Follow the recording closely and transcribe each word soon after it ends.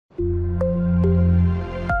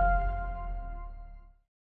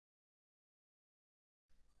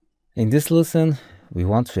In this lesson, we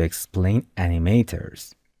want to explain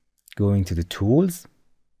animators. Going to the tools,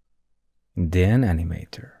 then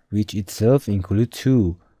animator, which itself includes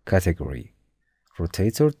two categories,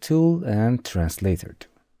 rotator tool and translator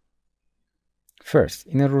tool. First,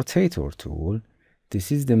 in a rotator tool, this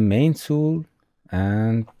is the main tool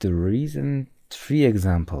and there is three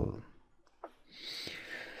examples.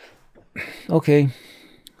 Okay,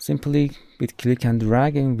 simply with click and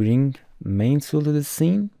drag and bring main tool to the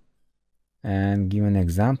scene and give an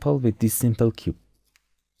example with this simple cube.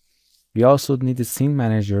 We also need a scene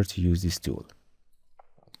manager to use this tool.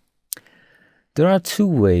 There are two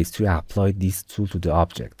ways to apply this tool to the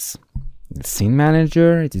objects. In the scene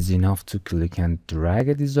manager, it is enough to click and drag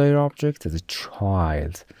a desired object as a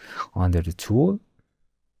child under the tool.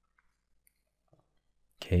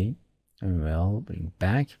 Okay, and we'll bring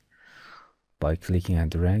back by clicking and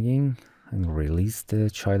dragging and release the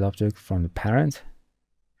child object from the parent.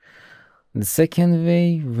 The second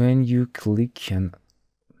way, when you click and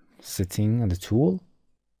setting on the tool,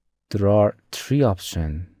 there are three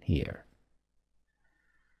options here.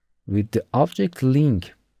 With the object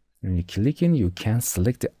link, when you click in, you can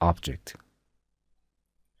select the object.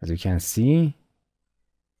 As you can see,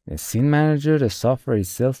 the scene manager, the software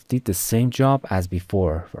itself, did the same job as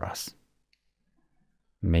before for us.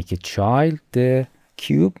 Make a child the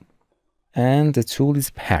cube and the tool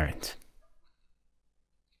is parent.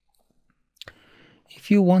 If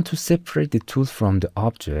you want to separate the tool from the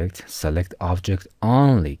object, select object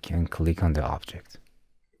unlink and click on the object.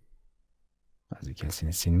 As you can see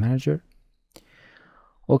in the scene manager.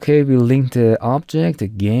 Okay, we'll link the object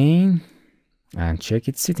again and check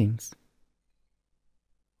its settings.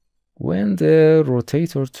 When the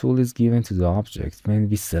rotator tool is given to the object, when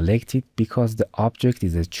we select it, because the object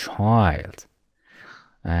is a child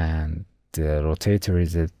and the rotator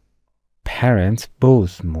is a parent,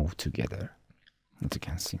 both move together, as you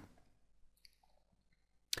can see.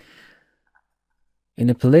 In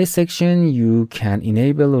the play section, you can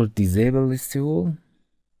enable or disable this tool.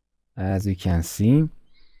 As you can see,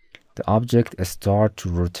 the object starts to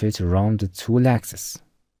rotate around the tool axis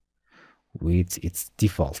with its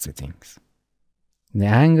default settings. In the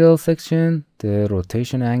angle section, the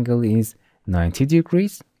rotation angle is 90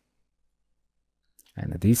 degrees.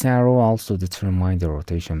 And this arrow also determines the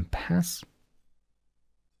rotation path.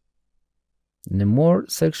 In the more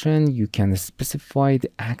section, you can specify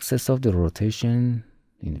the axis of the rotation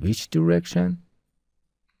in which direction,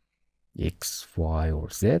 X, Y, or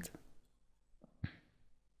Z.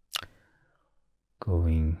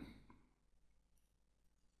 Going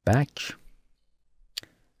back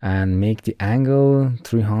and make the angle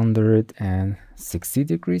 360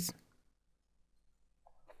 degrees.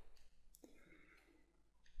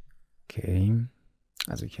 Okay,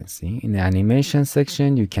 as you can see, in the animation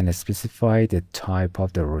section, you can specify the type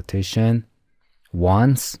of the rotation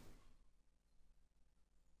once,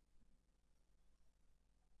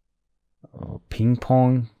 ping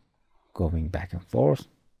pong, going back and forth,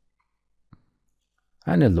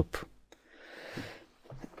 and a loop.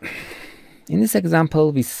 In this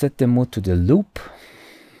example, we set the mode to the loop.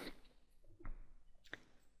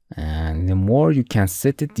 And the more you can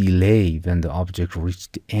set the delay when the object reaches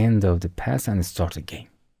the end of the path and start again.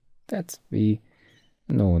 That we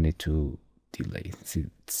no need to delay,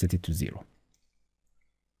 set it to 0.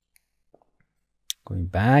 Going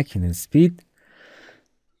back in the speed,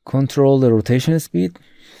 control the rotation speed.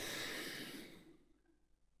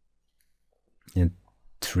 And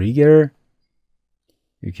trigger,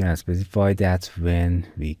 you can specify that when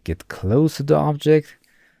we get close to the object,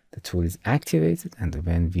 the tool is activated, and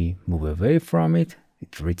when we move away from it,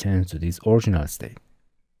 it returns to this original state.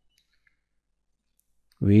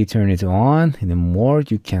 We turn it on, and the more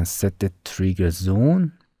you can set the trigger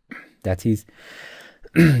zone, that is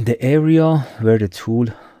the area where the tool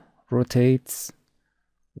rotates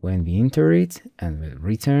when we enter it, and will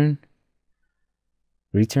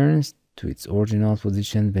returns to its original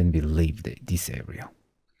position when we leave this area.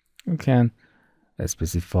 You can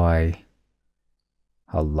specify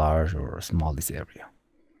how large or small this area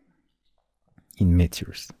in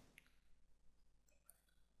meters.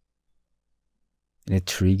 In a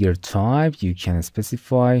trigger type, you can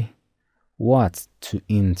specify what to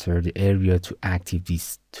enter the area to activate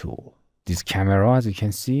this tool. This camera, as you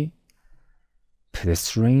can see,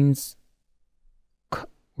 pedestrians,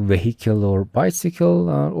 vehicle or bicycle,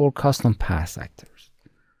 or custom path actors.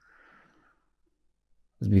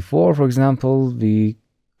 As before, for example, we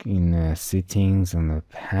in settings on the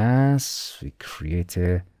path, we create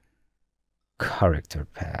a character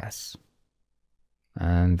path.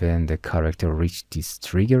 And when the character reaches this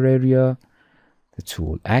trigger area, the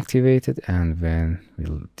tool activated, and when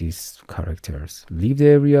will these characters leave the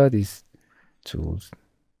area, these tools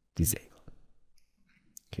disable.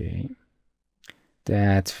 Okay,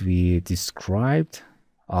 that we described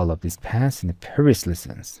all of these paths in the previous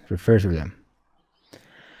lessons. Refer to them.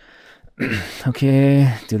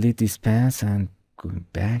 Okay, delete this path and going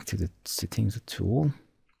back to the settings tool.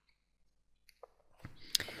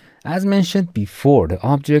 As mentioned before, the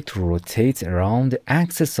object rotates around the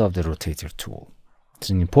axis of the rotator tool.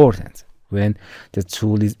 It's important. When the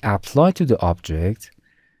tool is applied to the object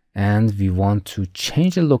and we want to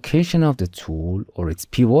change the location of the tool or its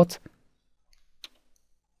pivot,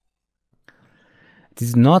 it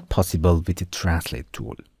is not possible with the translate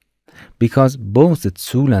tool because both the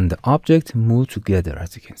tool and the object move together,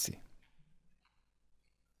 as you can see.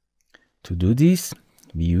 To do this,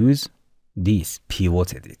 we use this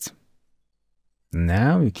pivot edit.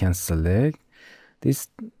 Now you can select this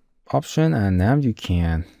option, and now you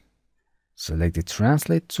can select the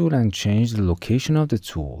translate tool and change the location of the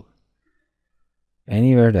tool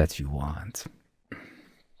anywhere that you want.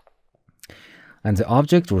 And the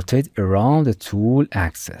object rotates around the tool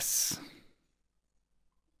axis.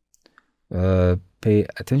 Pay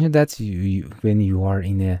attention that when you are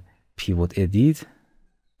in a pivot edit,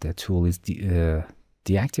 the tool is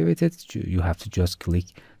deactivated. You have to just click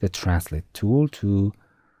the translate tool to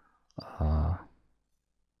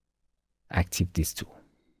activate this tool.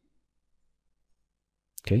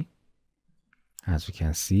 Okay, as you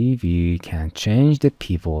can see, we can change the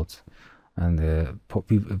pivot and the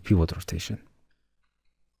pivot rotation.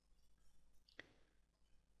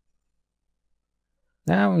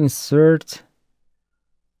 Now insert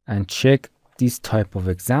and check this type of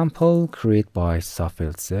example created by software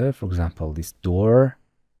itself. For example, this door.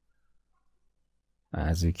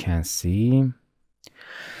 As you can see,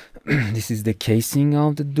 this is the casing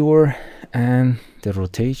of the door, and the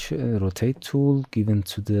rotate tool given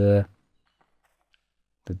to the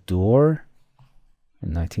door,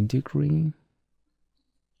 19 degree.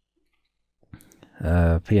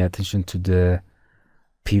 Pay attention to the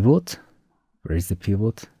pivot. Where is the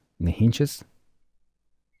pivot? In the hinges.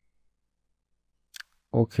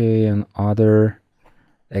 Okay, another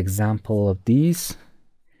example of these,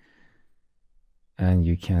 and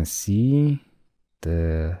you can see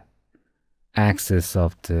the axis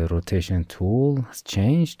of the rotation tool has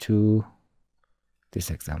changed to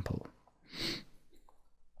this example.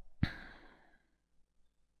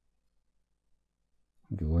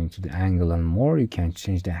 Going to the angle and more, you can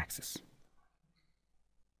change the axis.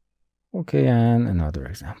 Okay, and another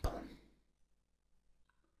example.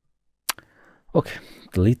 Okay,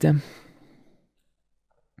 delete them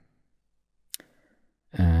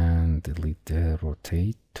and delete the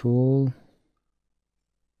rotate tool.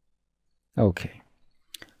 Okay,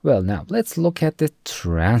 well, now let's look at the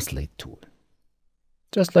translate tool.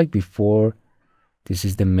 Just like before, this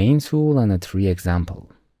is the main tool and a 3 example.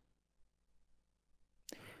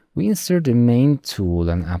 We insert the main tool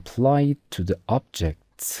and apply it to the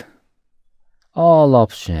objects. All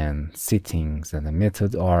options, settings, and the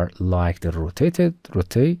method are like the rotator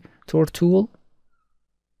tool.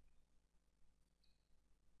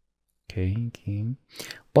 Okay,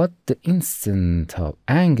 but the instant of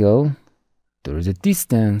angle, there is a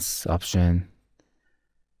distance option,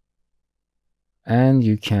 and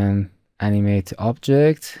you can animate the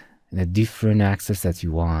object in a different axis that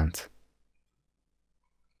you want.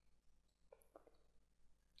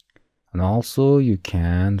 And also you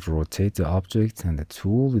can rotate the object and the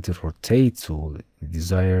tool with the rotate tool, the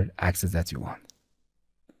desired axis that you want.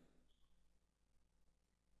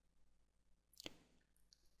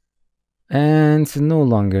 And it no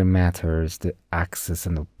longer matters the axis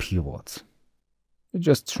and the pivot. You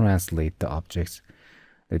just translate the objects,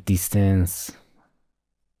 the distance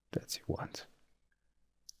that you want.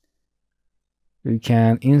 You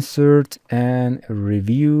can insert and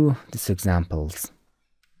review these examples.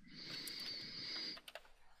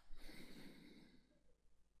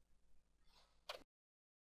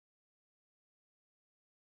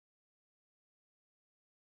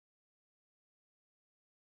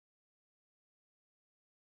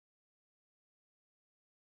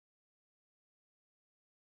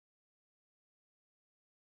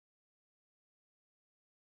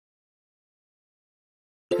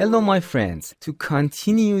 Hello my friends, to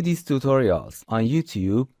continue these tutorials on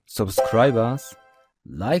YouTube, subscribe us,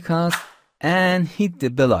 like us, and hit the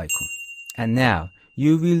bell icon. And now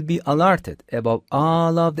you will be alerted about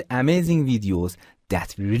all of the amazing videos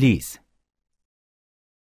that we release.